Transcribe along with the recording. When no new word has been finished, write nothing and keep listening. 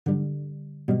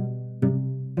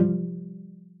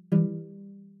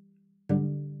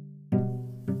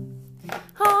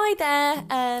Hi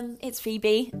there, it's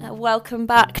Phoebe. Welcome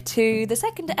back to the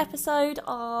second episode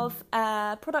of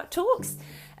Product Talks.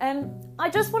 I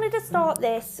just wanted to start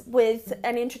this with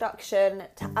an introduction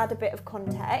to add a bit of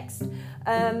context.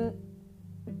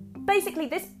 Basically,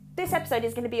 this episode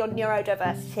is going to be on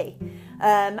neurodiversity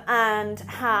and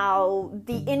how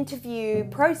the interview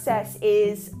process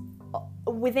is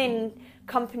within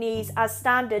companies as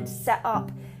standards set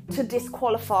up to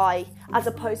disqualify as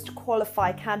opposed to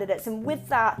qualify candidates. And with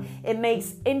that, it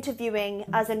makes interviewing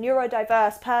as a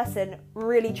neurodiverse person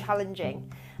really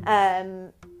challenging.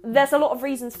 There's a lot of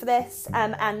reasons for this,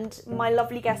 and my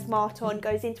lovely guest Martin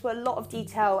goes into a lot of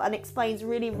detail and explains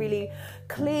really, really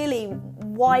clearly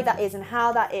why that is and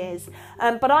how that is.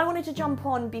 But I wanted to jump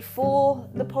on before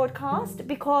the podcast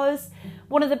because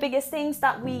one of the biggest things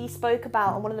that we spoke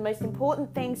about and one of the most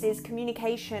important things is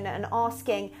communication and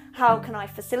asking, how can I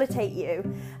facilitate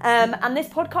you? And this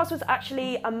podcast was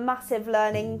actually a massive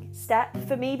learning step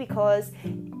for me because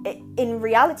in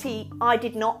reality, I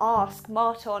did not ask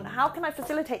Martin, how can I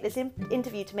facilitate this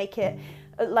interview to make it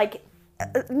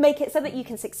make it so that you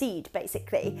can succeed,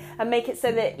 basically, and make it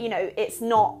so that, you know, it's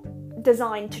not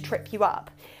designed to trip you up.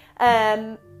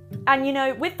 And, you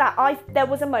know, with that, there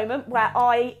was a moment where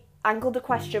I angled a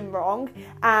question wrong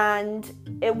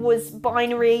and it was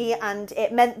binary and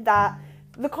it meant that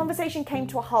the conversation came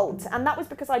to a halt, and that was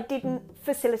because I didn't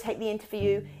facilitate the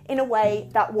interview in a way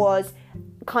that was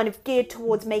kind of geared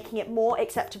towards making it more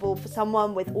acceptable for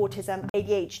someone with autism,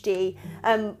 ADHD,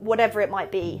 whatever it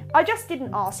might be. I just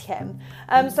didn't ask him.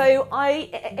 So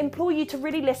I implore you to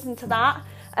really listen to that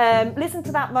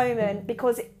moment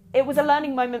because it was a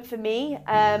learning moment for me,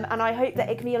 and I hope that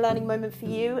it can be a learning moment for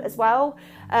you as well.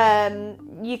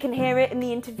 You can hear it in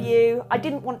the interview. I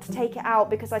didn't want to take it out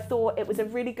because I thought it was a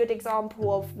really good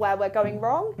example of where we're going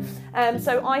wrong.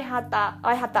 So I had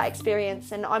that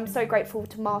experience, and I'm so grateful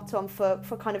to Martin for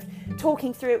kind of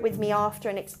talking through it with me after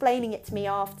and explaining it to me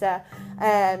after.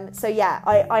 So yeah,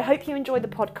 I hope you enjoy the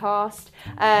podcast.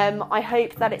 I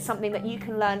hope that it's something that you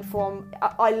can learn from.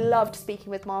 I loved speaking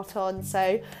with Martin,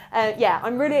 so yeah,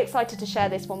 I'm really excited to share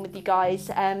this one with you guys.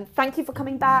 Thank you for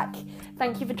coming back.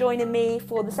 Thank you for joining me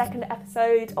for the second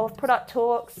episode of Product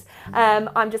Talks.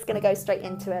 I'm just going to go straight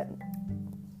into it.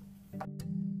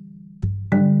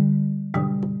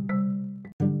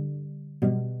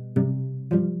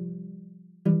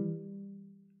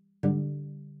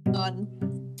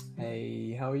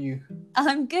 Hey, how are you?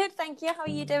 I'm good, thank you. How are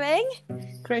you doing?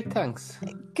 Great, thanks.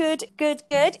 Good.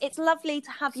 It's lovely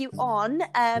to have you on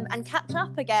and catch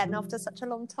up again after such a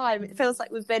long time. It feels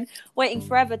like we've been waiting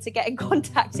forever to get in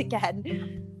contact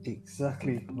again.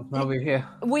 Exactly, but now we're here.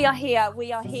 We are here.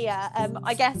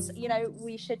 I guess, you know,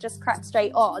 we should just crack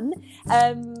straight on.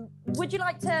 Would you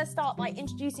like to start by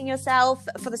introducing yourself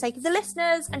for the sake of the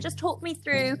listeners and just talk me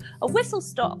through a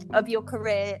whistle-stop of your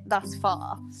career thus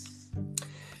far?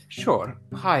 Sure.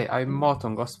 Hi, I'm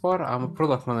Martin Gaspar. I'm a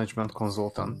product management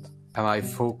consultant, and I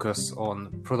focus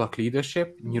on product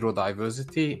leadership,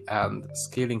 neurodiversity, and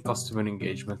scaling customer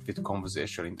engagement with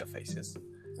conversational interfaces.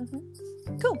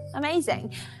 Mm-hmm. Cool,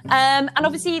 amazing. And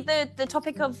obviously the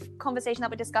topic of conversation that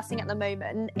we're discussing at the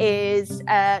moment is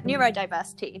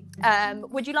neurodiversity.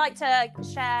 Would you like to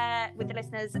share with the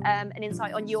listeners an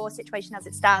insight on your situation as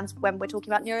it stands when we're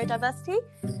talking about neurodiversity?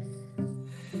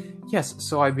 Yes,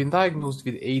 so I've been diagnosed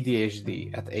with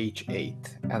ADHD at age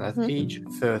 8, and at age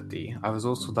 30, I was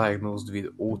also diagnosed with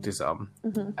autism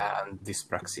and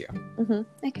dyspraxia.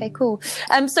 Mm-hmm. Okay, cool.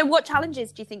 So what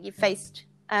challenges do you think you faced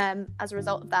as a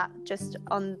result of that, just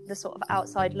on the sort of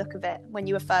outside look of it, when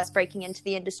you were first breaking into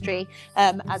the industry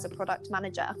as a product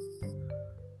manager?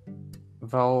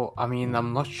 Well, I mean,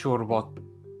 I'm not sure what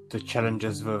the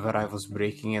challenges were where I was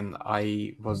breaking in.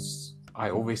 I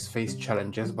always faced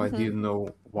challenges, but I didn't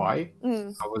know why.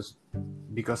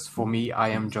 Because for me, I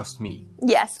am just me.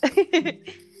 Yes.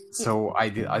 So I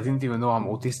didn't even know I'm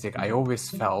autistic. I always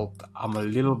felt I'm a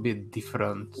little bit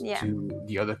different to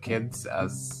the other kids,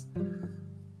 as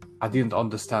I didn't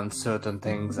understand certain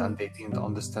things and they didn't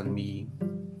understand me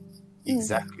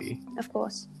exactly. Of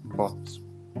course. But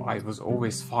I was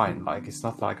always fine. Like, it's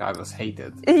not like I was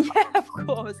hated. Yeah, of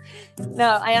course.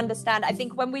 No, I understand. I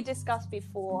think when we discussed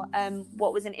before,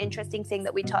 what was an interesting thing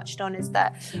that we touched on is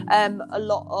that a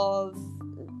lot of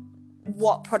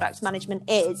what product management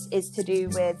is to do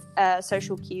with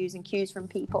social cues and cues from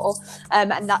people,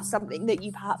 and that's something that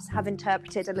you perhaps have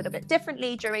interpreted a little bit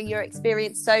differently during your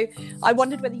experience. So I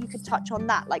wondered whether you could touch on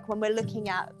that, like when we're looking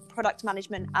at product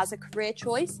management as a career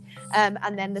choice,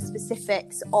 and then the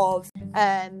specifics of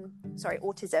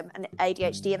autism and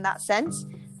ADHD in that sense.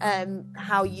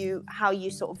 how you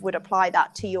sort of would apply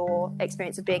that to your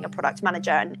experience of being a product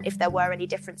manager, and if there were any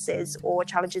differences or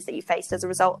challenges that you faced as a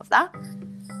result of that.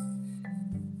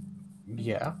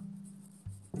 Yeah.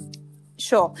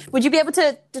 Sure. Would you be able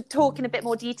to talk in a bit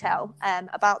more detail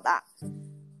about that?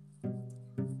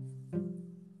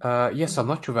 Yes, I'm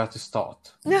not sure where to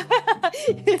start.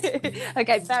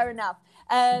 Okay, fair enough.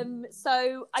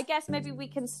 So I guess maybe we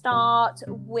can start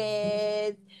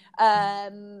with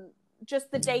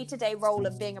just the day-to-day role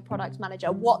of being a product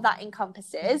manager, what that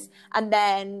encompasses, and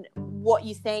then what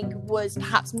you think was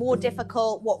perhaps more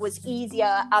difficult, what was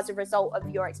easier as a result of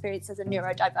your experience as a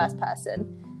neurodiverse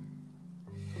person.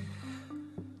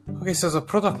 Okay, so as a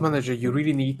product manager, you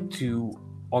really need to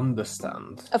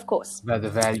understand, of course, where the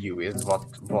value is, what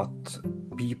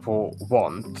people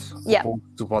want,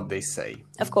 opposed to what they say.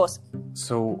 Of course.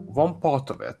 So one part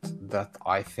of it that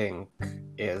I think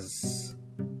is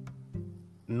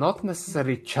not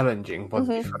necessarily challenging but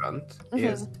different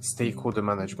is stakeholder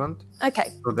management.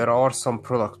 Okay. So there are some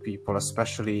product people,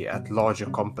 especially at larger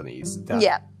companies,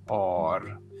 that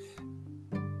are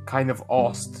kind of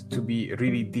asked to be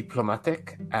really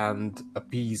diplomatic and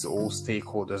appease all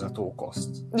stakeholders at all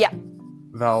costs. Yeah.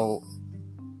 Well,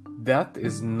 that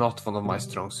is not one of my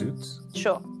strong suits.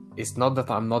 Sure. It's not that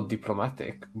I'm not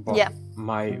diplomatic, but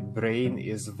my brain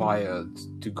is wired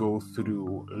to go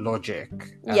through logic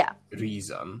and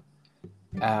reason.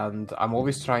 And I'm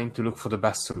always trying to look for the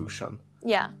best solution.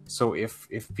 Yeah. So if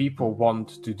people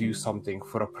want to do something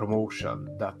for a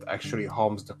promotion that actually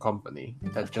harms the company,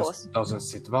 that just doesn't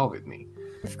sit well with me.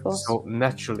 Of course. So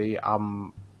naturally,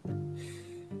 I'm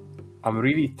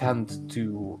really tend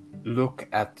to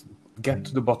get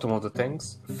to the bottom of the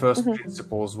things, first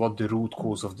principles, what the root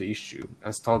cause of the issue,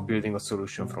 and start building a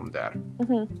solution from there.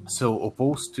 So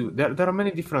opposed to, there are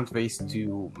many different ways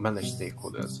to manage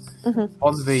stakeholders.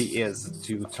 One way is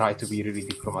to try to be really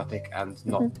diplomatic and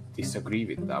not disagree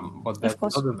with them, but there's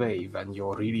another way when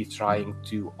you're really trying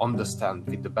to understand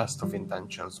with the best of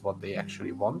intentions what they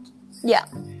actually want. Yeah.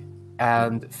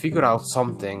 And figure out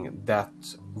something that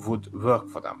would work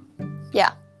for them.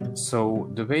 Yeah. So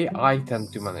the way I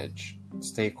tend to manage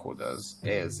stakeholders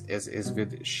is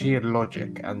with sheer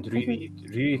logic and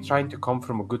really trying to come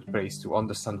from a good place to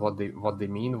understand what they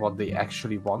mean, what they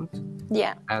actually want.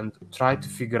 Yeah. And try to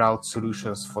figure out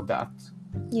solutions for that.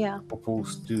 Yeah.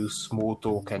 Opposed to small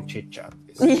talk and chit chat.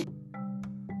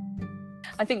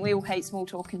 I think we all hate small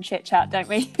talk and chit chat, don't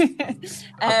we?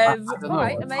 All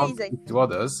right, amazing. To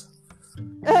others.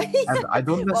 And I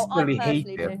don't necessarily hate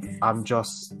it. I'm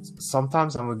just,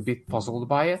 sometimes I'm a bit puzzled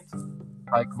by it.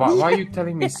 Like, why are you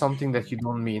telling me something that you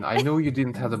don't mean? I know you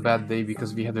didn't have a bad day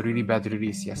because we had a really bad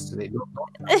release yesterday.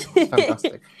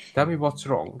 Fantastic. Tell me what's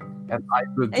wrong, and I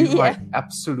will do my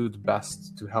absolute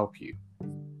best to help you.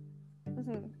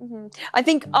 I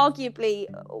think arguably,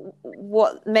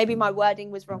 what maybe my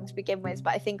wording was wrong to begin with,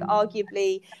 but I think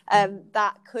arguably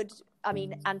that could, I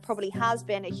mean, and probably has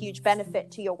been a huge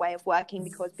benefit to your way of working,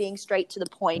 because being straight to the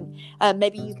point,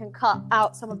 maybe you can cut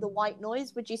out some of the white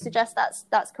noise. Would you suggest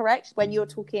that's correct? When you're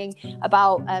talking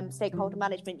about stakeholder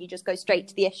management, you just go straight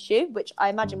to the issue, which I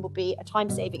imagine will be a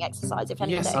time-saving exercise, if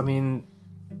anything. Yes, I mean,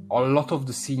 a lot of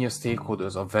the senior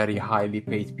stakeholders are very highly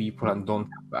paid people and don't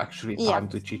have actually time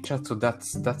to chit-chat, so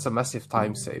that's a massive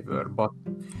time saver. But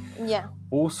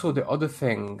also the other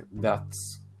thing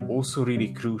that's also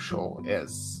really crucial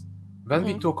is when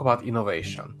we talk about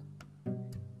innovation,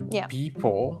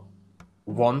 people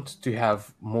want to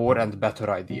have more and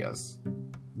better ideas.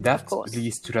 That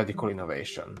leads to radical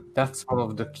innovation. That's one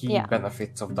of the key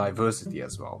benefits of diversity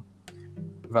as well.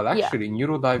 Well, actually,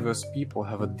 neurodiverse people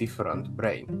have a different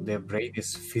brain. Their brain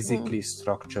is physically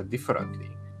structured differently.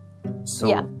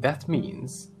 So that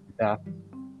means that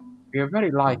we are very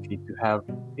likely to have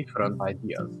different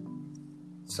ideas.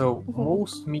 So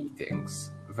most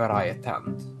meetings where I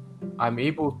attend, I'm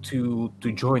able to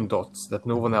join dots that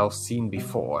no one else seen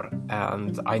before.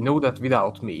 And I know that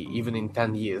without me, even in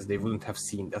 10 years, they wouldn't have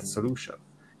seen that solution.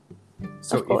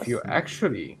 So if you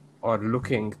actually are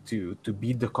looking to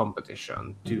beat the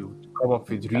competition, to come up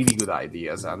with really good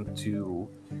ideas and to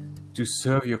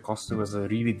serve your customers at a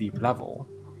really deep level,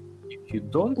 if you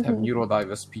don't have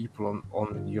neurodiverse people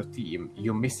on your team,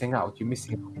 you're missing out. You're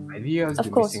missing out on ideas,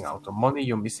 missing out on money,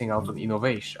 you're missing out on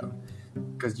innovation.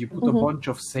 Because you put a bunch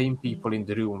of same people in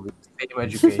the room with the same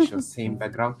education, same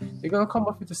background, they're going to come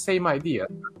up with the same idea.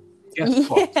 Guess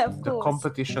what? The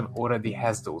competition already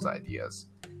has those ideas.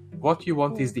 What you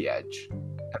want is the edge.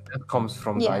 And that comes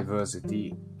from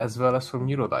diversity as well as from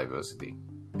neurodiversity.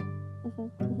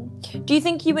 Do you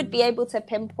think you would be able to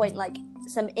pinpoint like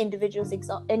some individual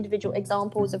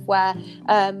examples of where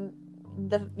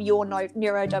your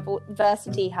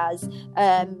neurodiversity has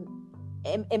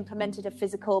implemented a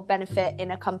physical benefit in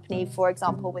a company, for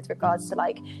example, with regards to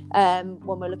like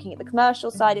when we're looking at the commercial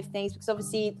side of things, because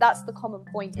obviously that's the common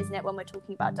point, isn't it, when we're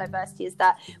talking about diversity, is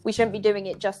that we shouldn't be doing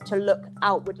it just to look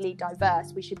outwardly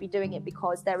diverse. We should be doing it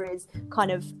because there is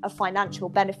kind of a financial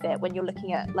benefit when you're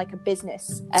looking at like a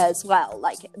business as well.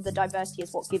 Like the diversity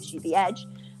is what gives you the edge.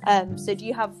 So do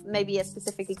you have maybe a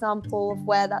specific example of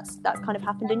where that's kind of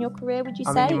happened in your career, would you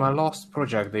say? I mean, in my last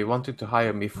project, they wanted to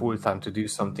hire me full-time to do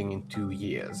something in 2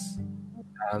 years.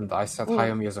 And I said,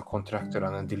 hire me as a contractor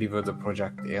and then deliver the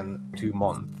project in 2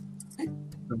 months. In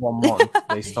 1 month,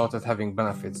 they started having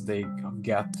benefits. They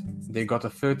got a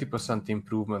 30%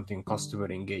 improvement in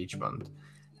customer engagement.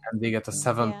 And they get a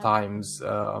 7 times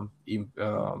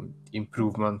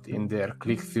improvement in their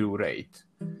click-through rate,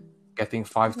 getting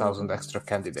 5,000 extra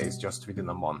candidates just within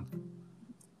a month.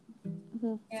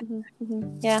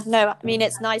 Yeah, no, I mean,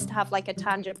 it's nice to have like a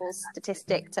tangible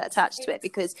statistic to attach to it,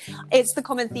 because it's the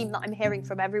common theme that I'm hearing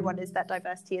from everyone, is that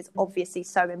diversity is obviously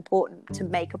so important to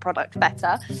make a product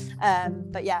better.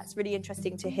 But yeah, it's really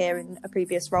interesting to hear in a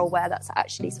previous role where that's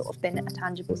actually sort of been a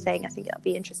tangible thing. I think that'll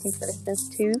be interesting for the listeners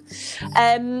too.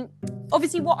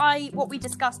 Obviously, what we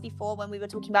discussed before when we were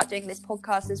talking about doing this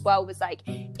podcast as well was like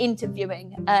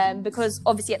interviewing, because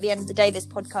obviously at the end of the day, this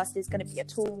podcast is going to be a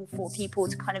tool for people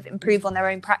to kind of improve on their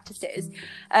own practices.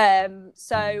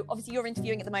 So obviously you're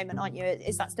interviewing at the moment, aren't you?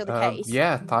 Is that still the case?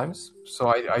 Yeah, at times. So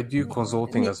I do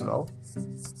consulting as well,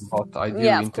 but I do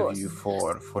interview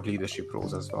for leadership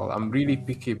roles as well. I'm really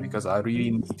picky because I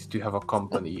really need to have a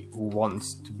company who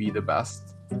wants to be the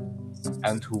best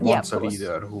and who wants a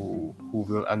leader who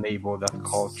will enable that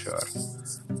culture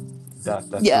that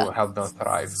will help them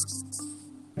thrive.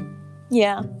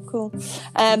 Yeah, cool.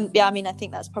 I mean, I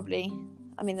think that's probably,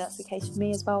 that's the case for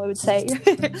me as well, I would say.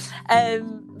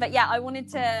 But yeah, I wanted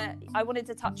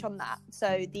to touch on that.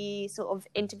 So the sort of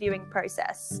interviewing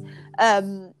process,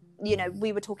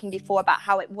 we were talking before about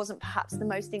how it wasn't perhaps the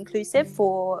most inclusive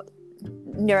for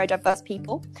neurodiverse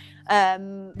people.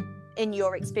 In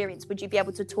your experience, would you be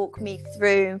able to talk me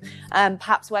through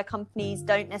perhaps where companies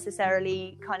don't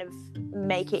necessarily kind of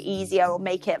make it easier or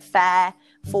make it fair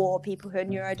for people who are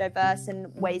neurodiverse,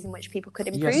 and ways in which people could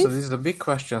improve? Yeah, so this is a big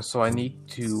question, so I need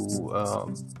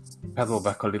to pedal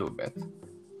back a little bit.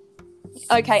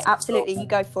 Okay, absolutely, you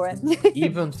go for it.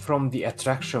 Even from the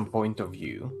attraction point of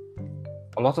view,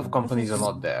 a lot of companies are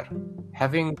not there.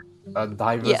 Having a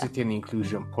diversity and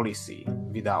inclusion policy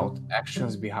without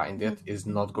actions behind it is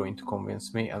not going to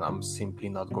convince me, and I'm simply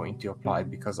not going to apply,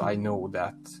 because I know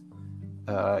that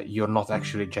you're not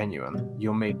actually genuine.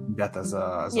 You're making that as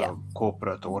a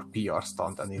corporate or PR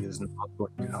stunt, and it is not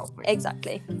going to help me.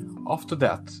 Exactly. After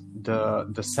that,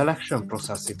 the selection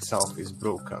process itself is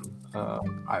broken.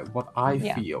 What I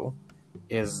feel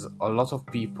is a lot of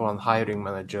people and hiring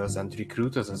managers and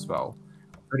recruiters as well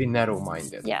very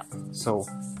narrow-minded. Yeah. So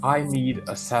I need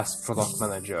a SaaS product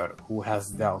manager who has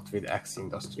dealt with X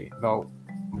industry.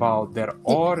 Well, there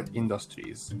are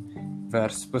industries where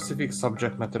specific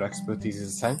subject matter expertise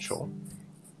is essential.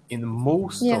 In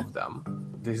most of them,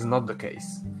 this is not the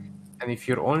case. And if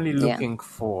you're only looking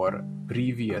for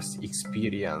previous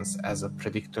experience as a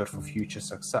predictor for future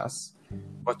success,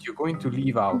 what you're going to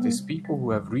leave out is people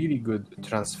who have really good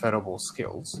transferable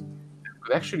skills,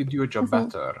 could actually do a job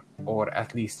better, or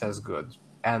at least as good,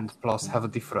 and plus have a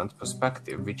different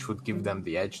perspective, which would give them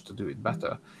the edge to do it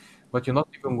better. But you're not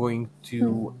even going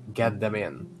to get them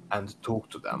in and talk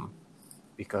to them,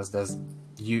 because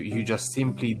you just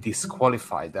simply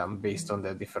disqualify them based on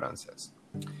their differences.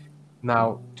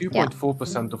 Now,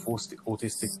 2.4% of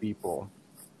autistic people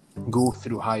go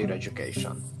through higher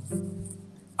education.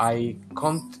 I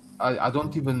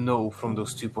don't even know from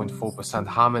those 2.4%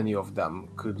 how many of them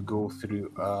could go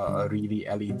through a really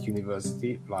elite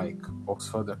university like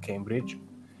Oxford or Cambridge.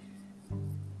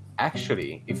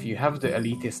 Actually, if you have the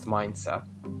elitist mindset,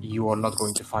 you are not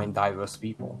going to find diverse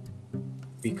people,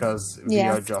 because we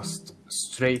are just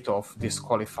straight off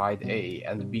disqualified A,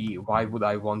 and B, why would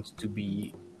I want to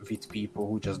be with people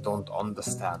who just don't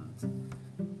understand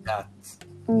that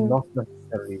not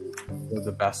necessarily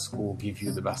the best school give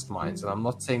you the best minds. And I'm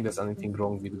not saying there's anything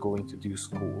wrong with going to do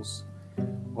schools.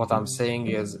 What I'm saying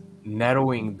is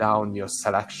narrowing down your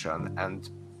selection and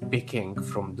picking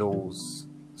from those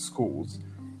schools,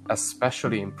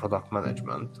 especially in product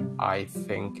management. I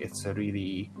think it's a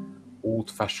really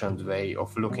old-fashioned way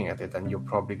of looking at it, and you're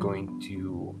probably going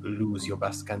to lose your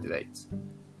best candidates.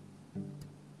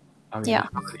 I mean,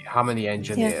 how many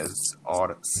engineers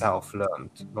are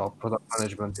self-learned? Well, product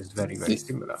management is very, very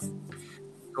similar.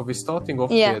 So we're starting off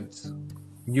with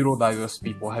neurodiverse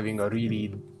people having a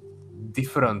really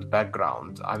different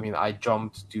background. I mean, I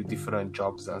jumped to different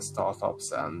jobs and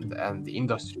startups and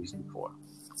industries before.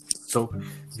 So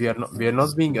we are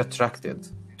not being attracted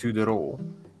to the role.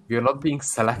 We are not being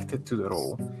selected to the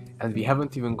role, and we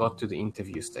haven't even got to the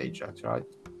interview stage yet, right?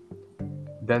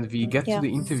 Then we get to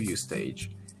the interview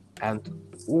stage, and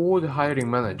all the hiring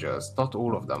managers, not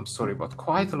all of them, sorry, but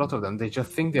quite a lot of them, they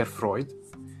just think they're Freud.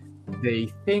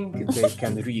 They think they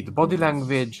can read body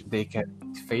language, they can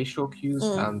read facial cues,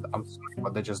 and I'm sorry,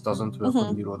 but that just doesn't work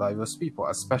on neurodiverse people,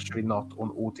 especially not on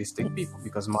autistic people,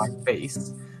 because my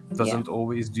face doesn't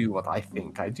always do what I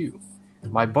think I do.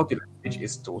 My body language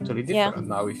is totally different.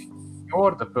 Now, if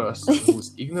you're the person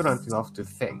who's ignorant enough to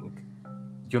think,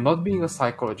 you're not being a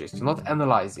psychologist, you're not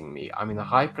analyzing me, I'm in a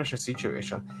high-pressure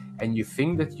situation, and you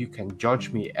think that you can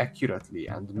judge me accurately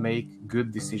and make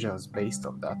good decisions based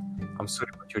on that, I'm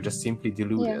sorry, but you're just simply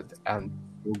deluded, and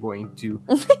you're going to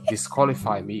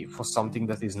disqualify me for something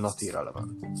that is not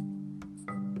irrelevant.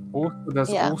 Also, there's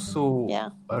also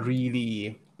a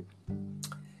really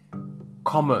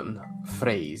common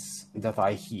phrase that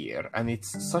I hear, and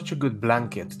it's such a good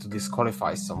blanket to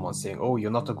disqualify someone, saying, oh,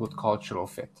 you're not a good cultural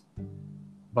fit.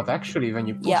 But actually, when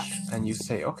you push and you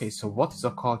say, okay, so what is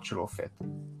a cultural fit?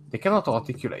 They cannot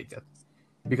articulate it.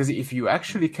 Because if you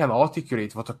actually can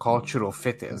articulate what a cultural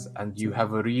fit is, and you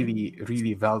have a really,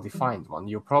 really well-defined one,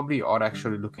 you probably are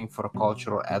actually looking for a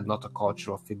cultural add, not a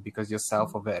cultural fit, because you're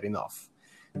self-aware enough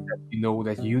that you know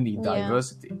that you need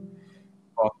diversity.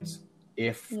 But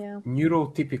if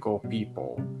neurotypical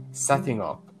people setting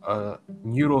up a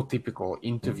neurotypical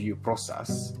interview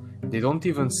process, they don't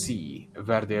even see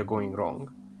where they're going wrong.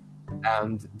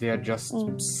 And they're just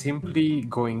simply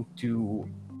going to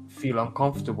feel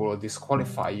uncomfortable or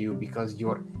disqualify you because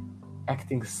you're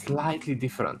acting slightly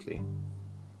differently.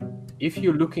 If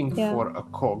you're looking for a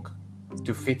cog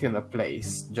to fit in a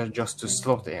place, just to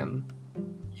slot in,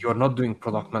 you're not doing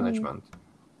product management.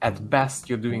 At best,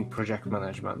 you're doing project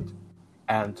management,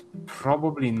 and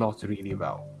probably not really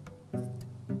well.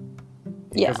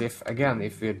 Because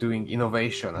if we're doing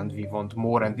innovation and we want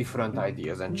more and different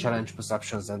ideas and challenge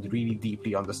perceptions and really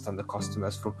deeply understand the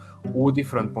customers from all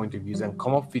different point of views and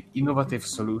come up with innovative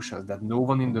solutions that no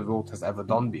one in the world has ever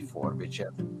done before, which is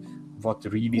what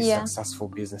really successful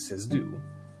businesses do,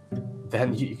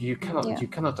 then you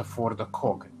cannot afford a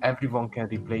cog. Everyone can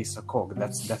replace a cog.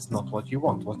 That's not what you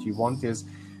want. What you want is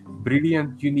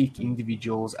brilliant, unique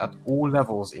individuals at all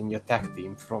levels in your tech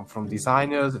team, from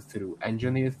designers through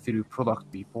engineers through product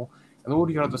people and all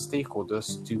your other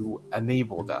stakeholders, to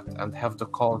enable that and have the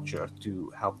culture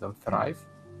to help them thrive.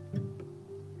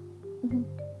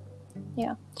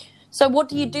 So what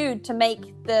do you do to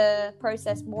make the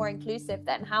process more inclusive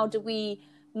then? How do we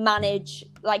manage,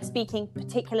 like speaking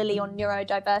particularly on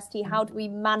neurodiversity, how do we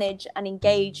manage and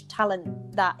engage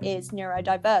talent that is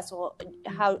neurodiverse, or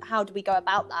how do we go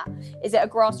about that? Is it a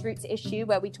grassroots issue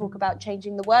where we talk about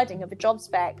changing the wording of a job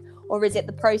spec, or is it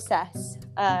the process,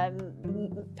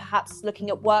 perhaps looking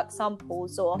at work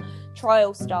samples or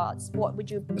trial starts? What would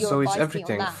your so advice it's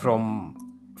everything be on that?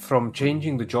 from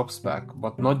changing the job spec,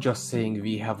 but not just saying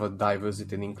we have a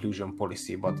diversity and inclusion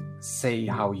policy, but say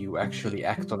how you actually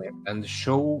act on it and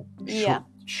show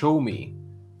me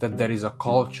that there is a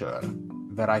culture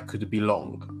where I could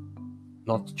belong,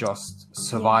 not just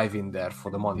survive in there for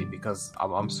the money. Because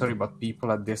I'm sorry, but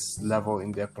people at this level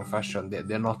in their profession,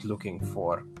 they're not looking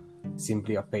for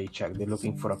simply a paycheck. They're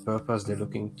looking for a purpose. They're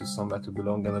looking to somewhere to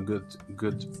belong and a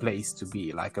good place to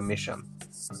be, like a mission.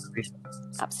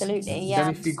 Absolutely, Then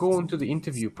if we go into the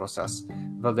interview process,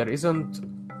 well, there isn't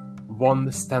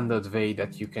one standard way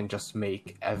that you can just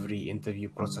make every interview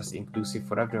process inclusive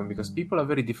for everyone, because people have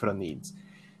very different needs.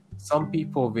 Some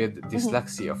people with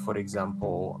dyslexia, for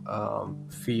example,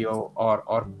 feel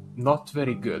are not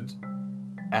very good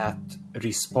at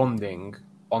responding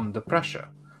on the pressure.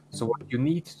 So what you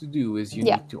need to do is you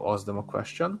need to ask them a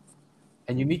question,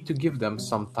 and you need to give them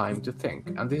some time to think.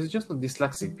 And this is just not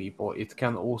dyslexic people. It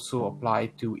can also apply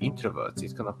to introverts.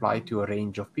 It can apply to a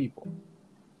range of people.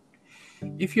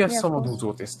 If you have someone who's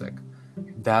autistic,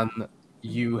 then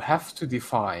you have to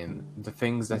define the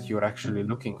things that you're actually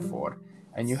looking for.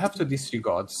 And you have to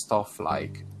disregard stuff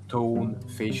like tone,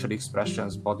 facial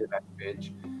expressions, body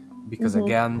language, because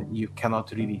again, you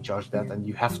cannot really judge that, and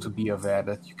you have to be aware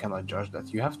that you cannot judge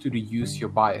that. You have to reduce your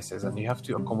biases, and you have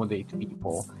to accommodate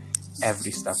people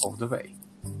every step of the way.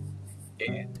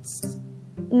 It's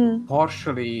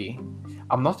partially,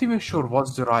 I'm not even sure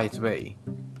what's the right way,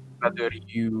 whether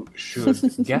you should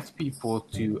get people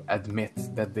to admit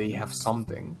that they have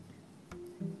something,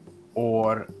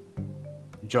 or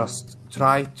just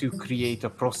try to create a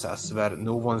process where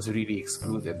no one's really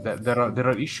excluded. There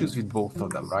are issues with both of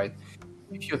them, right?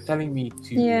 If you're telling me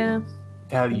to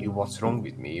tell you what's wrong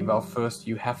with me, well, first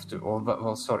you have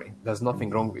to, sorry, there's nothing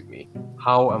wrong with me.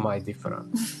 How am I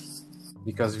different?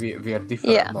 Because we are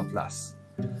different, not less.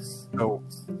 So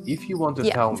if you want to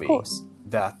tell me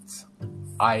that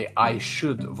I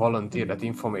should volunteer that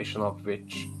information of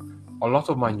which a lot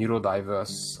of my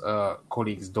neurodiverse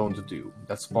colleagues don't do.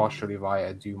 That's partially why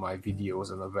I do my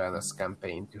videos and awareness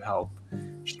campaign to help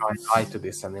shine light to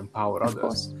this and empower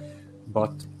others.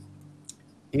 But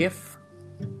if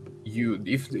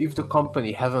the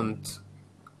company haven't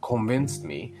convinced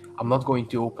me, I'm not going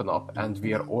to open up, and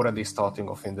we are already starting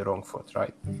off in the wrong foot,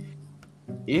 right?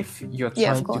 If you're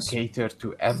trying to cater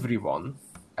to everyone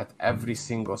at every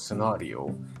single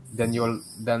scenario,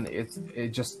 then it's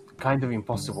just kind of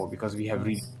impossible, because we have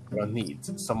really different needs.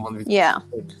 Someone with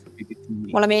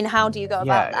disability. Well, I mean, how do you go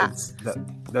about that?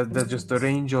 That's just the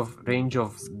range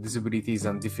of disabilities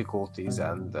and difficulties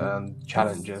and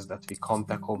challenges that we can't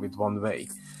tackle with one way.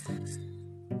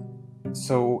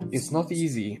 So it's not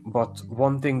easy, but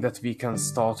one thing that we can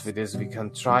start with is we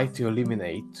can try to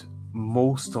eliminate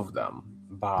most of them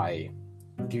by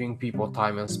giving people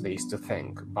time and space to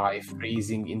think, by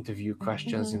phrasing interview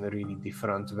questions in a really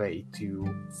different way to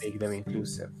make them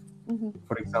inclusive.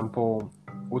 For example,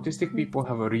 autistic people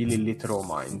have a really literal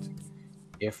mind.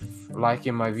 If, like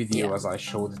in my video, as I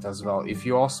showed it as well, if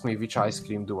you ask me which ice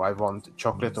cream do I want,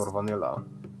 chocolate or vanilla,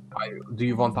 do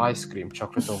you want ice cream,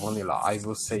 chocolate or vanilla, I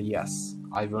will say yes.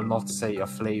 I will not say a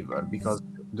flavor, because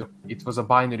it was a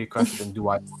binary question. Do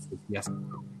I want it? Yes or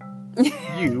no?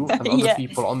 You and other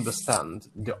people understand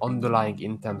the underlying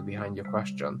intent behind your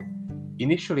question.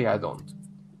 Initially, I don't.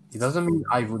 It doesn't mean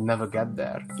I would never get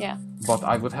there. But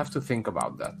I would have to think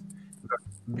about that.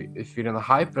 If you're in a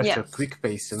high-pressure,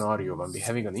 quick-paced scenario when we're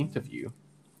having an interview,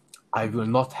 I will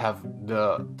not have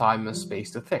the time and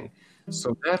space to think.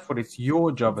 So therefore, it's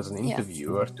your job as an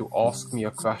interviewer to ask me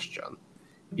a question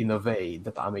in a way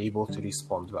that I'm able to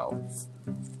respond well.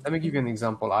 Let me give you an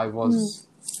example. I was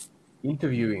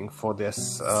interviewing for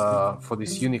this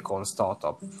unicorn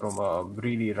startup from a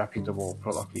really reputable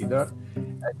product leader,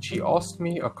 and she asked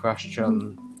me a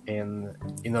question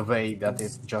in a way that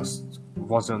it just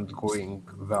wasn't going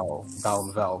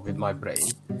down well with my brain.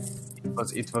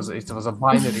 It was a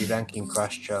binary ranking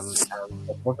question, and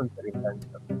it wasn't very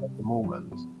intentional at the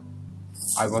moment.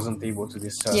 I wasn't able to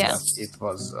discern that it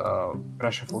was a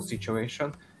pressureful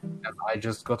situation, and I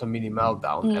just got a mini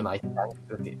meltdown, and I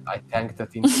tanked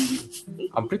that interview.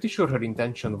 I'm pretty sure her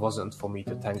intention wasn't for me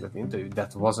to tank that interview.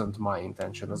 That wasn't my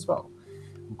intention as well.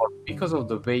 But because of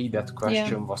the way that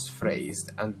question was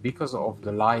phrased, and because of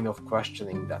the line of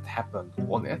questioning that happened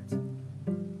on it,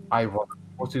 I wasn't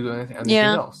able to do anything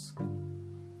else.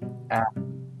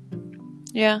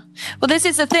 Well, this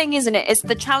is the thing, isn't it? It's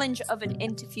the challenge of an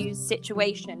interview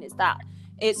situation, is that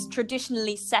it's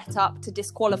traditionally set up to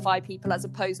disqualify people as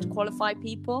opposed to qualify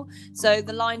people. So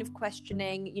the line of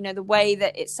questioning, the way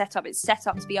that it's set up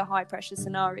to be a high pressure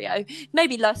scenario.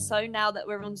 Maybe less so now that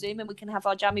we're on Zoom and we can have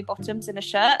our jammy bottoms in a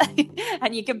shirt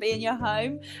and you can be in your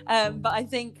home. But I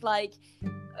think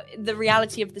the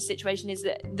reality of the situation is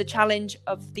that the challenge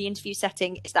of the interview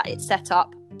setting is that it's set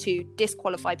up to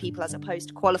disqualify people as opposed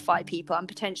to qualify people. And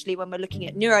potentially when we're looking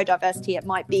at neurodiversity, it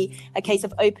might be a case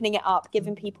of opening it up,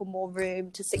 giving people more room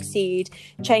to succeed,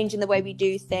 changing the way we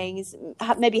do things,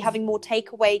 maybe having more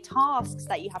takeaway tasks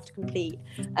that you have to complete.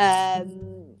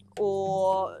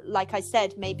 Or, like I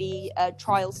said, maybe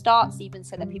trial starts even,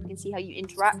 so that people can see how you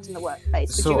interact in the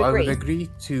workplace. Would you agree? I would agree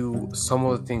to some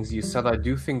of the things you said. I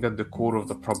do think that the core of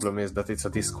the problem is that it's a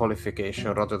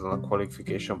disqualification rather than a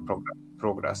qualification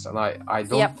progress. And I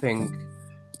don't think,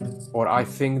 or I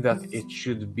think that it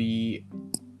should be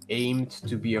aimed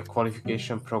to be a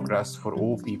qualification progress for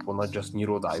all people, not just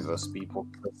neurodiverse people.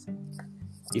 Because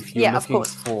if you're looking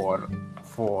for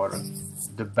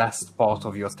the best part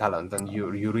of your talent, and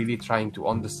you're really trying to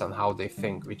understand how they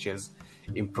think, which is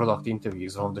in product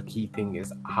interviews, one of the key thing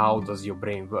is how does your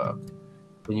brain work,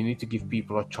 then you need to give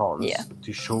people a chance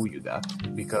to show you that,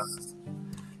 because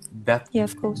that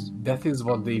is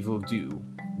what they will do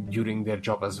during their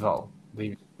job as well.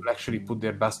 They will actually put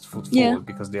their best foot forward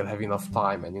because they'll have enough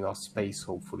time and enough space,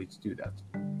 hopefully, to do that.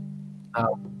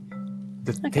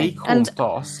 The take-home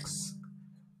tasks,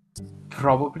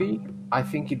 probably, I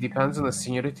think it depends on the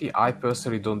seniority. I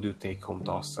personally don't do take-home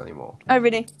tasks anymore. Oh,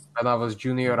 really? When I was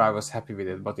junior, I was happy with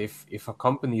it. But if a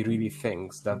company really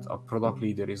thinks that a product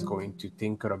leader is going to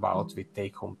tinker about with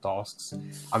take-home tasks,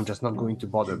 I'm just not going to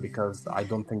bother, because I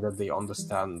don't think that they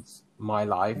understand my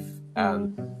life.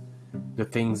 And the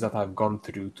things that I've gone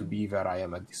through to be where I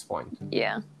am at this point.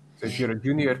 Yeah. So if you're a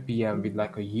junior PM with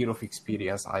like a year of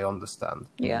experience, I understand.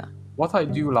 Yeah. What I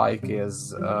do like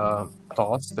is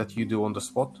tasks that you do on the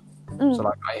spot. So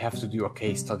like I have to do a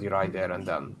case study right there and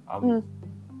then. I'm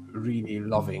really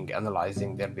loving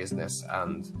analyzing their business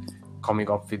and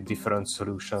coming up with different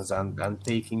solutions and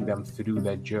taking them through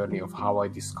that journey of how I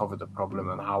discover the problem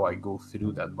and how I go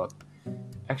through that. But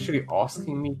actually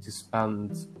asking me to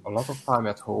spend a lot of time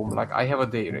at home, like I have a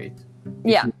day rate.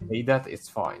 If you pay that, it's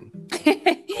fine.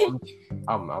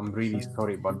 I'm really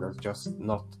sorry, but that's just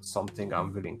not something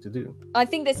I'm willing to do. I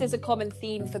think this is a common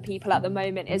theme for people at the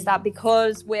moment, is that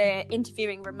because we're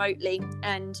interviewing remotely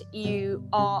and you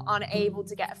are unable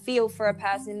to get a feel for a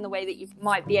person in the way that you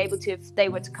might be able to if they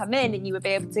were to come in and you would be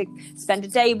able to spend a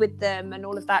day with them and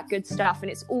all of that good stuff, and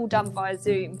it's all done via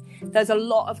Zoom. There's a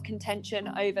lot of contention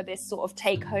over this sort of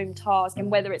take-home task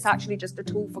and whether it's actually just a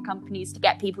tool for companies to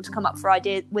get people to come up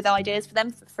with ideas for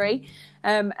them for free.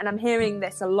 And I'm hearing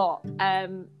this a lot.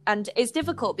 And it's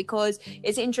difficult because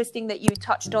it's interesting that you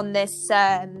touched on this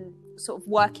sort of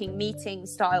working meeting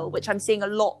style, which I'm seeing a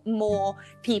lot more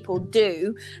people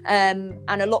do, and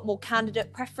a lot more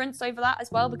candidate preference over that as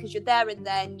well, because you're there and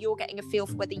then you're getting a feel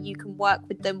for whether you can work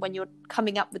with them when you're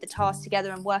coming up with a task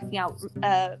together and working out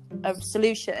a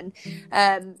solution.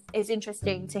 It's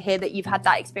interesting to hear that you've had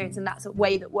that experience and that's a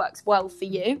way that works well for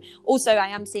you. Also, I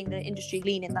am seeing the industry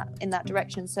lean in that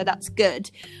direction, so that's good.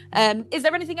 Is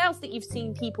there anything else that you've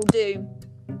seen people do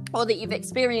or that you've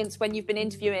experienced when you've been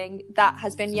interviewing that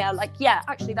has been,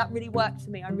 actually that really worked for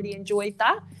me, I really enjoyed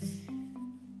that?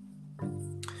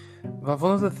 Well,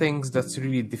 one of the things that's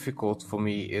really difficult for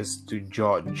me is to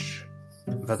judge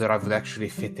whether I would actually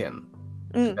fit in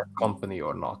to that company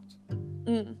or not.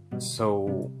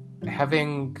 So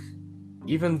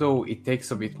even though it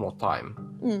takes a bit more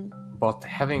time, but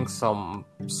having some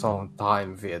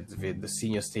time with the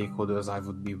senior stakeholders I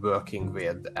would be working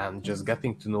with and just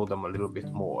getting to know them a little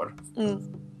bit more,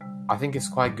 I think it's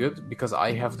quite good because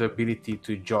I have the ability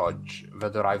to judge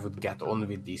whether I would get on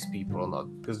with these people or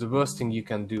not. Because the worst thing you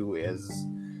can do is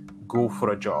go for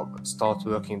a job, start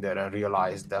working there and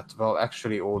realize that, well,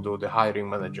 actually, although the hiring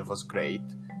manager was great,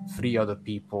 3 other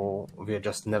people, we're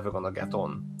just never going to get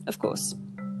on. Of course.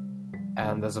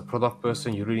 And as a product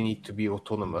person, you really need to be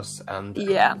autonomous and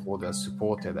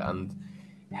supported. And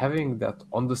having that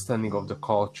understanding of the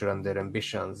culture and their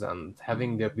ambitions and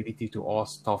having the ability to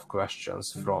ask tough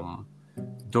questions from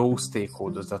those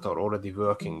stakeholders that are already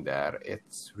working there,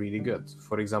 it's really good.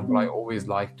 For example, I always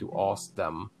like to ask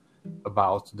them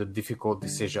about the difficult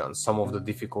decisions, some of the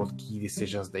difficult key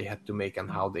decisions they had to make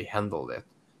and how they handled it.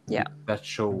 Yeah. That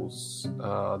shows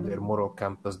their moral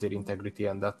compass, their integrity,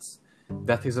 and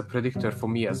that is a predictor for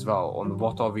me as well on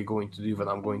what are we going to do when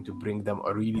I'm going to bring them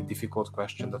a really difficult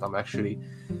question that I'm actually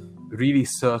really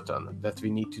certain that we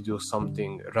need to do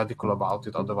something radical about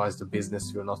it, otherwise the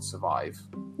business will not survive.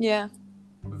 Yeah.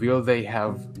 Will they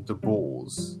have the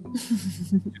balls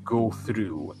to go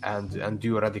through and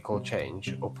do a radical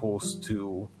change, opposed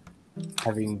to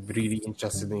having really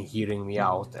interested in hearing me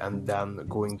out and then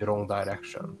going the wrong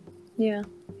direction? Yeah.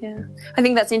 I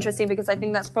think that's interesting because I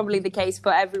think that's probably the case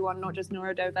for everyone, not just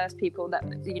neurodiverse people, that,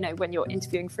 when you're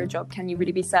interviewing for a job, can you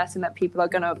really be certain that people are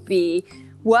going to be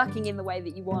working in the way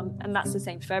that you want? And that's the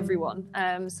same for everyone.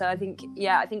 So I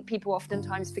think people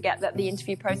oftentimes forget that the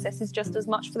interview process is just as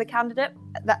much for the candidate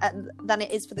than it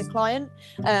is for the client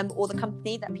or the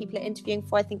company that people are interviewing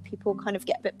for. I think people kind of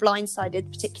get a bit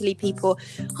blindsided, particularly people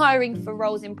hiring for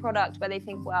roles in product where they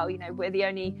think, well, we're the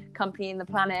only company in the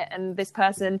planet and this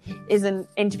person isn't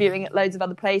interviewing at loads of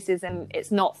other places and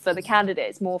it's not for the candidate,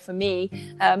 it's more for me.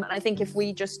 And I think if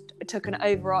we just took an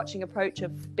overarching approach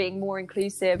of being more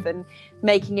inclusive and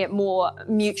making it more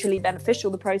mutually beneficial,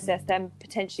 the process, then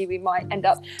potentially we might end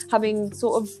up having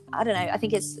sort of, I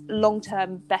think it's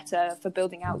long-term better for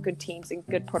building out good teams and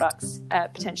good products,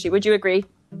 potentially. Would you agree?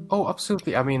 Oh,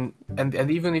 absolutely. I mean, and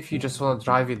even if you just want to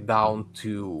drive it down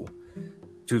to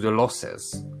the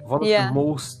losses, one of the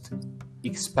most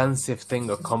expensive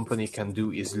thing a company can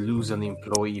do is lose an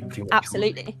employee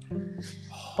prematurely.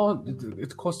 Absolutely.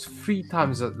 It costs 3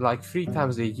 times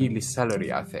the yearly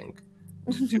salary, I think,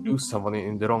 to lose someone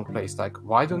in the wrong place. Like,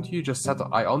 why don't you just set up?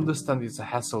 I understand it's a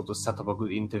hassle to set up a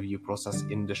good interview process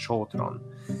in the short run,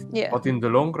 but in the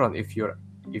long run, if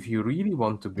you really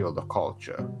want to build a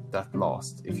culture that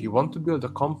lasts, if you want to build a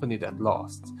company that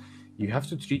lasts, you have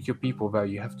to treat your people well,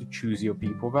 you have to choose your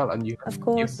people well, and you have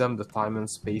to give them the time and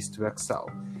space to excel.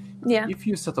 Yeah. If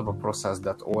you set up a process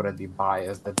that's already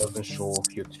biased, that doesn't show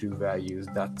off your true values,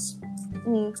 that's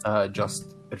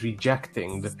just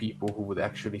rejecting the people who would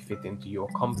actually fit into your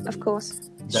company. Of course.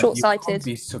 That Short-sighted. You can't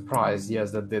be surprised,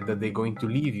 yes, that they're going to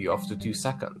leave you after 2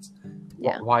 seconds.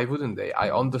 Yeah. Why wouldn't they?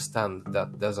 I understand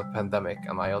that there's a pandemic,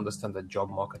 and I understand that job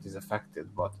market is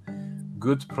affected, but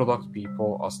good product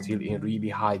people are still in really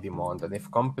high demand. And if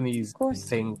companies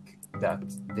think that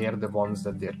they're the ones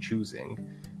that they're choosing,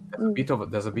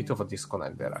 there's a bit of a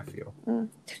disconnect there, I feel.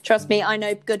 Trust me, I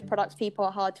know good product people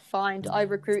are hard to find. I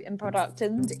recruit in product,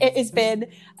 and it has been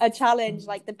a challenge.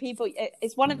 Like the people,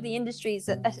 it's one of the industries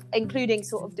that, including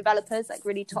sort of developers, like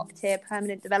really top tier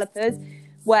permanent developers,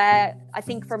 where I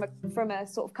think from a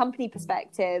sort of company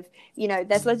perspective, you know,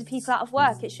 there's loads of people out of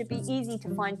work. It should be easy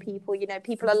to find people. You know,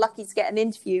 people are lucky to get an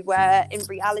interview, where in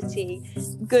reality,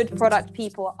 good product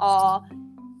people are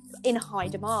in high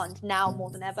demand now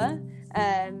more than ever.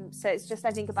 So it's just,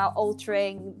 I think, about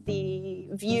altering the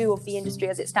view of the industry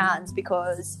as it stands,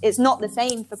 because it's not the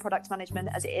same for product management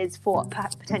as it is for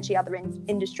potentially other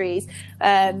industries.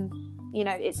 You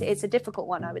know, it's a difficult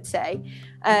one, I would say.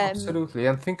 Absolutely.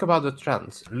 And think about the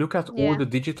trends. Look at all the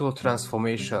digital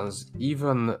transformations,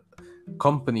 even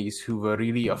companies who were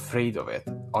really afraid of it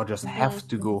or just have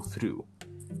to go through.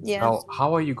 Yeah. Now,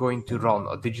 how are you going to run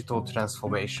a digital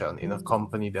transformation in a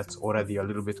company that's already a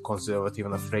little bit conservative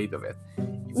and afraid of it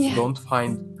if you don't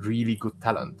find really good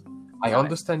talent? I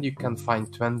understand you can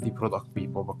find 20 product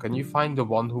people, but can you find the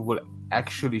one who will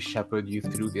actually shepherd you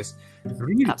through this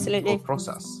really difficult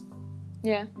process?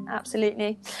 Yeah,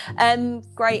 absolutely.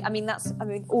 Great. I mean,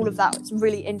 all of that is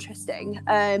really interesting.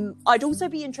 I'd also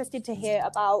be interested to hear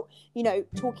about, you know,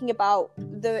 talking about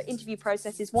the interview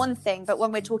process is one thing, but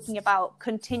when we're talking about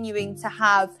continuing to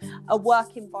have a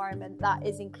work environment that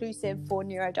is inclusive for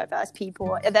neurodiverse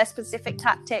people, are there specific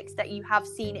tactics that you have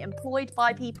seen employed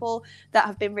by people that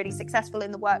have been really successful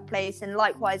in the workplace, and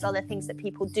likewise other things that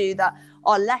people do that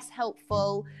are less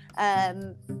helpful?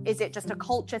 Is it just a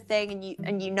culture thing,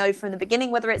 and you know from the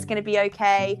beginning whether it's going to be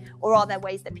okay, or are there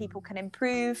ways that people can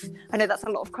improve? I know that's a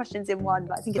lot of questions in one,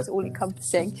 but I think it's all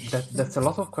encompassing. That's a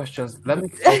lot of questions. Let me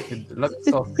start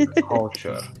with the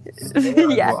culture.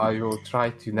 I will try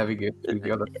to navigate through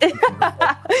the other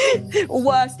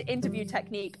worst interview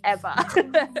technique ever.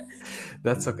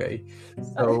 That's okay.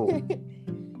 So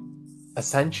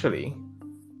essentially,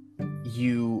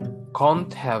 you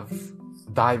can't have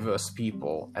diverse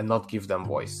people and not give them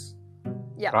voice,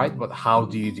 right? But how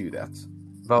do you do that?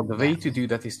 Well, the way to do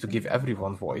that is to give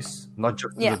everyone voice, not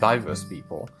just the diverse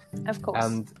people. Of course.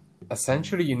 And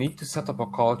essentially, you need to set up a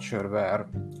culture where,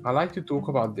 I like to talk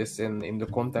about this in the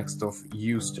context of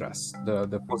eustress,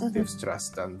 the positive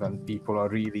stress, and when people are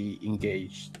really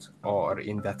engaged or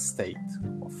in that state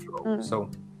of flow. So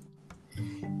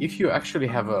if you actually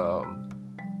have a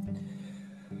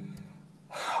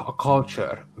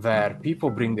culture where people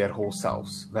bring their whole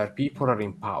selves, where people are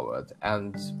empowered,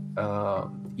 and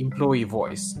employee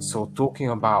voice, so talking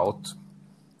about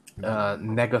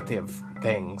negative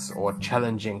things or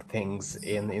challenging things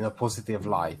in a positive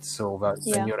light, so that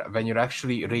when you're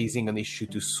actually raising an issue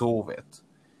to solve it,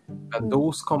 and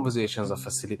those conversations are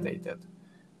facilitated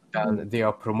and they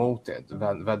are promoted,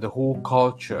 when the whole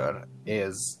culture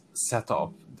is set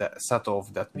off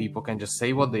that people can just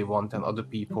say what they want and other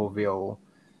people will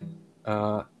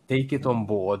take it on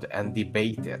board and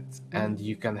debate it, and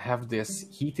you can have this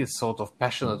heated sort of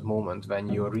passionate moment when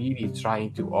you're really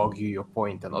trying to argue your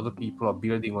point and other people are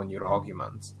building on your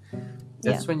arguments.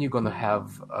 That's when you're going to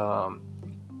have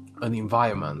an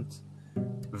environment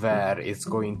where it's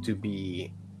going to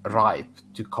be ripe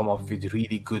to come up with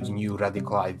really good new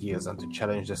radical ideas and to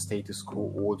challenge the status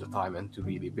quo all the time and to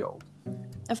really build.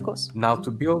 Of course. Now, to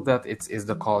build that, it's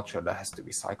the culture. There has to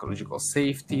be psychological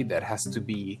safety. There has to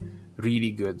be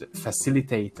really good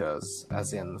facilitators,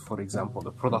 as in, for example,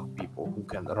 the product people who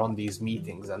can run these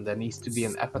meetings. And there needs to be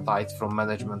an appetite from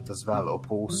management as well,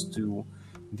 opposed to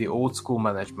the old school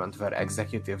management where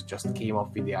executives just came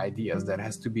up with the ideas. There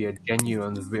has to be a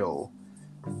genuine will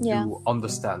to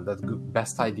understand that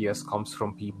best ideas comes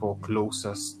from people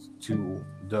closest to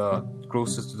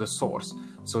the source.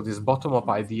 So this bottom-up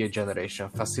idea generation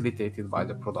facilitated by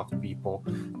the product people,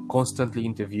 constantly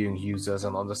interviewing users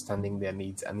and understanding their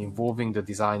needs, and involving the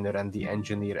designer and the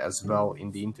engineer as well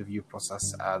in the interview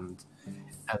process and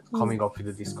coming up with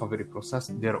the discovery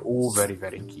process, they're all very,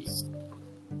 very key.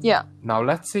 Yeah. Now,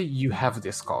 let's say you have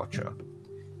this culture.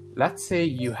 Let's say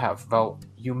you have,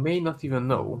 you may not even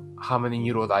know how many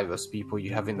neurodiverse people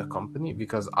you have in the company,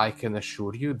 because I can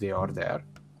assure you they are there.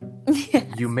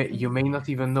 You may not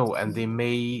even know, and they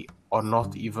may are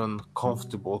not even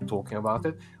comfortable talking about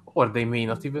it, or they may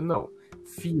not even know.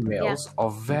 Females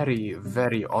are very,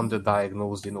 very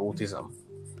underdiagnosed in autism.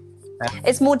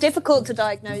 It's more difficult to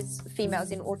diagnose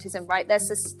females in autism, right? There's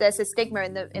a stigma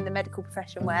in the medical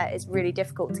profession where it's really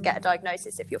difficult to get a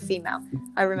diagnosis if you're female.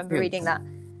 I remember reading that.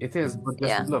 It is, but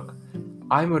look,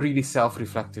 I'm a really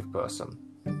self-reflective person.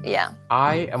 Yeah.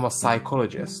 I am a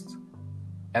psychologist,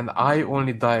 and I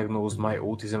only diagnosed my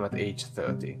autism at age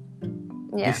 30.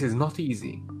 Yeah. This is not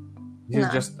easy. This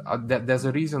is just there's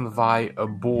a reason why a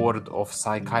board of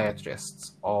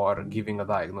psychiatrists are giving a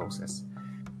diagnosis.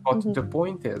 But the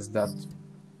point is that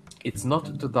it's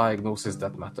not the diagnosis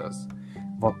that matters.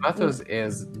 What matters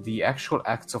is the actual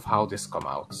acts of how this come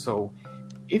out. So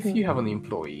if you have an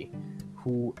employee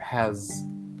who has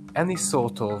any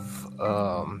sort of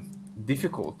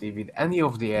difficulty with any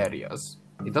of the areas,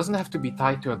 it doesn't have to be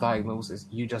tied to a diagnosis.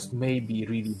 You just may be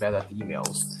really bad at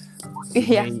emails.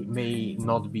 You may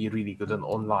not be really good on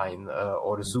online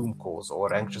or Zoom calls,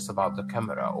 or anxious about the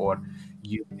camera, or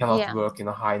you cannot work in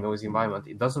a high noise environment.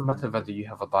 It doesn't matter whether you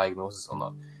have a diagnosis or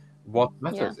not. What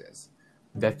matters is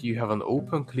that you have an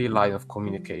open, clear line of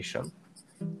communication,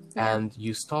 and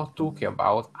you start talking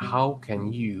about how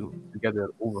can you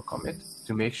together overcome it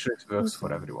to make sure it works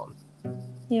for everyone.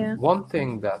 One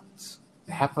thing that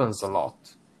happens a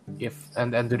lot,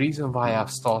 and the reason why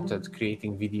I've started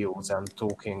creating videos and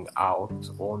talking out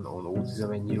on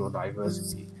autism and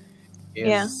neurodiversity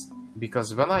is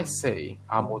because when I say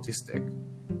I'm autistic,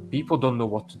 people don't know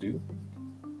what to do.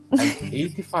 And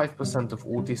 85% of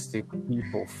autistic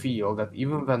people feel that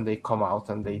even when they come out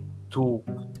and they talk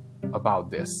about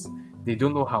this, they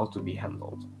don't know how to be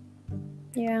handled.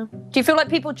 Yeah. Do you feel like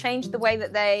people change the way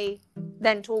that they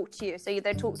then talk to you? So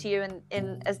they talk to you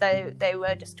in as though they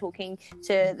were just talking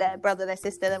to their brother, their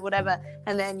sister, or whatever,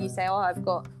 and then you say, "Oh, I've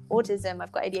got autism,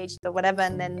 I've got ADHD," or whatever,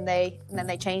 and then they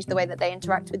change the way that they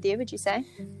interact with you. Would you say?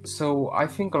 So I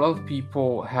think a lot of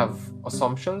people have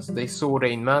assumptions. They saw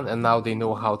Rain Man and now they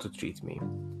know how to treat me.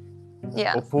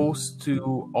 Yeah. Opposed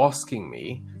to asking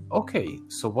me, "Okay,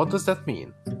 so what does that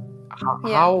mean?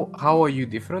 How are you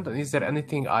different, and is there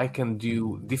anything I can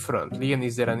do differently, and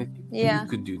is there anything you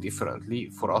could do differently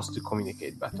for us to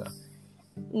communicate better?"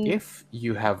 If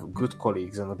you have good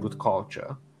colleagues and a good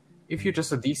culture, if you're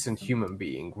just a decent human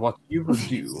being, what you would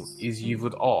do is you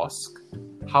would ask,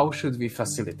 how should we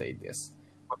facilitate this?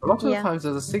 But a lot of the times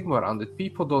there's a stigma around it.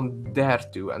 People don't dare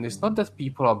to, and it's not that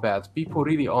people are bad. People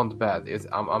really aren't bad.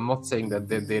 I'm not saying that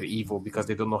they're evil because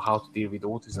they don't know how to deal with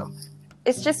autism.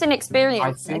 It's just an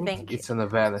experience, I think. It's an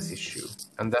awareness issue.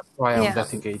 And that's why I'm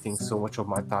dedicating so much of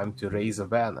my time to raise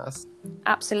awareness.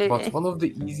 Absolutely. But one of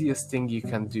the easiest things you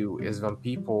can do is when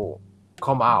people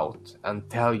come out and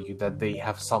tell you that they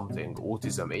have something,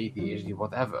 autism, ADHD,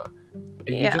 whatever,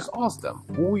 and you just ask them.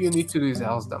 All you need to do is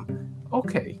ask them,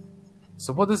 okay,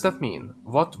 so what does that mean?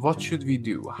 What should we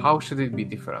do? How should it be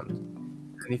different?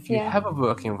 And if you have a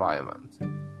work environment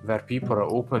where people are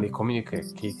openly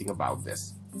communicating about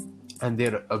this, and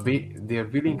they're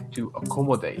willing to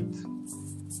accommodate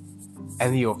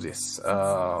any of this,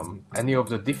 any of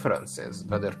the differences,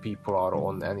 whether people are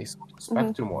on any sort of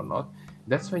spectrum or not,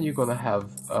 that's when you're gonna have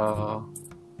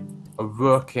a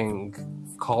working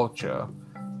culture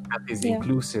that is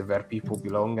inclusive, where people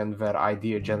belong, and where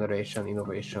idea generation,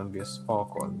 innovation will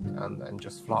sparkle and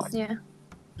just fly.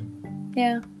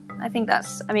 Yeah. I think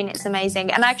it's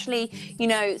amazing. And actually,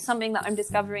 something that I'm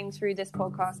discovering through this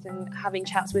podcast and having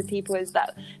chats with people is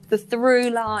that the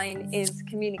through line is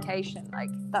communication.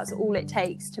 Like, that's all it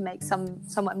takes to make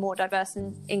somewhat more diverse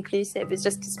and inclusive, is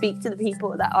just to speak to the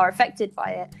people that are affected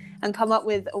by it and come up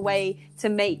with a way to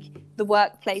make the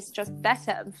workplace just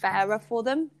better and fairer for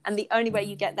them. And the only way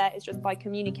you get there is just by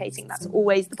communicating. That's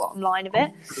always the bottom line of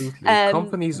it.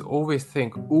 Companies always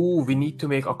think, we need to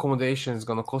make accommodations, it's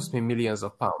going to cost me millions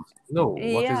of pounds. No,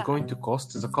 what it's going to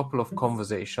cost is a couple of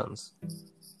conversations.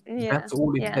 That's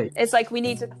all it takes. It's like we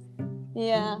need to...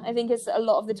 I think it's a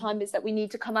lot of the time is that we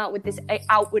need to come out with this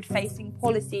outward-facing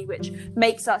policy which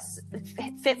makes us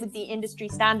fit with the industry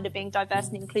standard of being diverse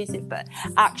and inclusive, but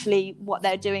actually what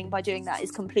they're doing by doing that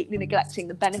is completely neglecting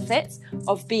the benefits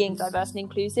of being diverse and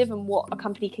inclusive and what a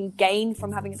company can gain from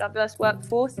having a diverse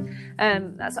workforce.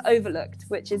 That's overlooked,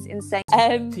 which is insane.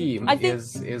 Team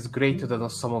is greater than the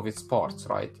sum of its parts,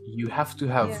 right? You have to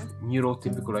have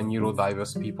neurotypical and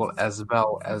neurodiverse people as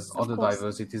well as other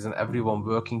diversities, and everyone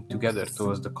working together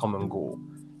towards the common goal.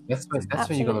 That's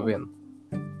when you're gonna win.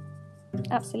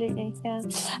 Absolutely,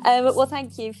 well,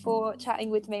 thank you for chatting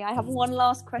with me. I have one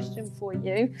last question for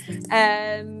you.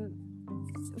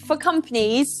 For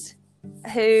companies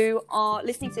who are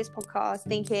listening to this podcast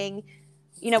thinking,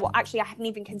 actually I haven't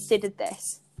even considered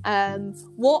this,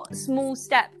 What small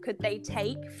step could they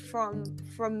take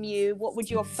from you? What would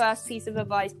your first piece of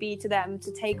advice be to them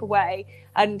to take away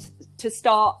and to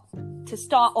start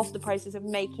off the process of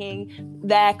making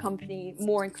their company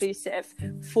more inclusive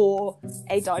for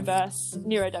a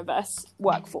neurodiverse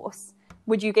workforce?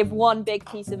 Would you give one big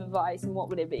piece of advice, and what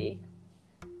would it be?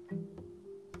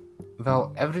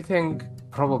 Well, everything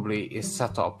probably is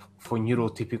set up for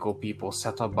neurotypical people,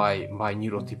 set up by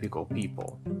neurotypical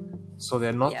people. So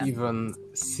they're not even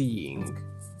seeing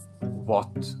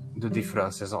what the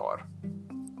differences are.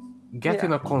 Get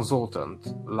in a consultant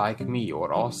like me,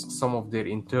 or ask some of their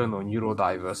internal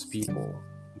neurodiverse people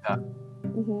that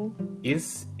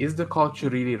is the culture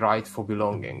really right for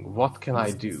belonging? What can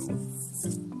I do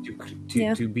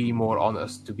to be more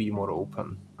honest, to be more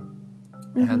open,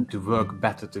 and to work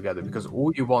better together? Because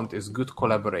all you want is good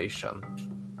collaboration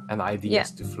and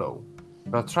ideas to flow.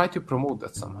 But try to promote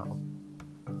that somehow.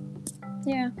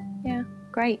 Yeah,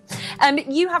 great.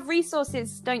 You have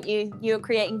resources, don't you? You're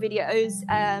creating videos,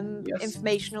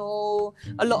 informational,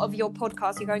 a lot of your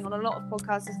podcasts, you're going on a lot of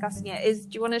podcasts discussing it. Do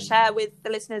you want to share with the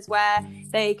listeners where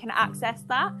they can access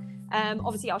that?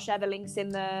 Obviously I'll share the links in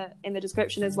the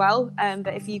description as well,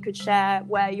 but if you could share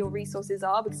where your resources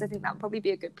are, because I think that would probably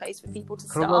be a good place for people to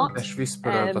start.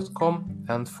 Whisperer.com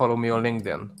and follow me on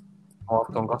LinkedIn,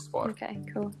 Marton Gaspar. Okay,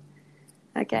 cool.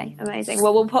 Okay, amazing.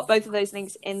 Well, we'll put both of those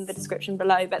links in the description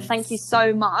below, but thank you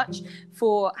so much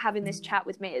for having this chat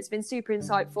with me. It's been super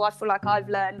insightful. I feel like I've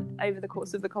learned over the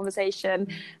course of the conversation,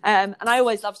 and I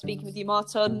always love speaking with you,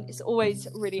 Marton. It's always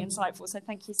really insightful, so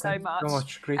thank you so much. So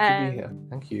much. Great to be here.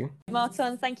 Thank you.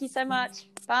 Marton, thank you so much.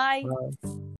 Bye.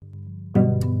 Bye.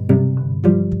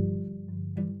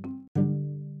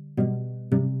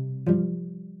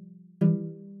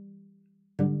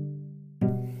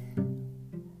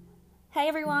 Hey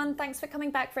everyone, thanks for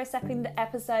coming back for a second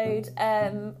episode.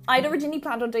 I'd originally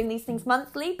planned on doing these things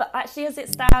monthly, but actually as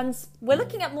it stands, we're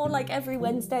looking at more like every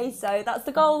Wednesday, so that's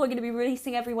the goal. We're going to be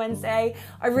releasing every Wednesday.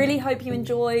 I really hope you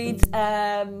enjoyed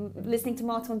listening to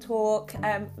Marton talk.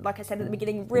 Like I said at the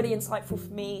beginning, really insightful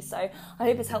for me, so I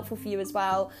hope it's helpful for you as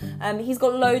well. He's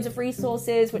got loads of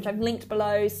resources, which I've linked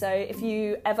below, so if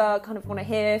you ever kind of want to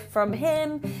hear from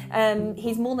him,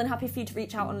 he's more than happy for you to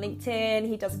reach out on LinkedIn.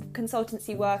 He does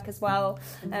consultancy work as well.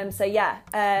 Get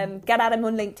at him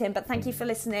on LinkedIn. But thank you for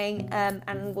listening,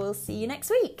 and we'll see you next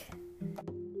week.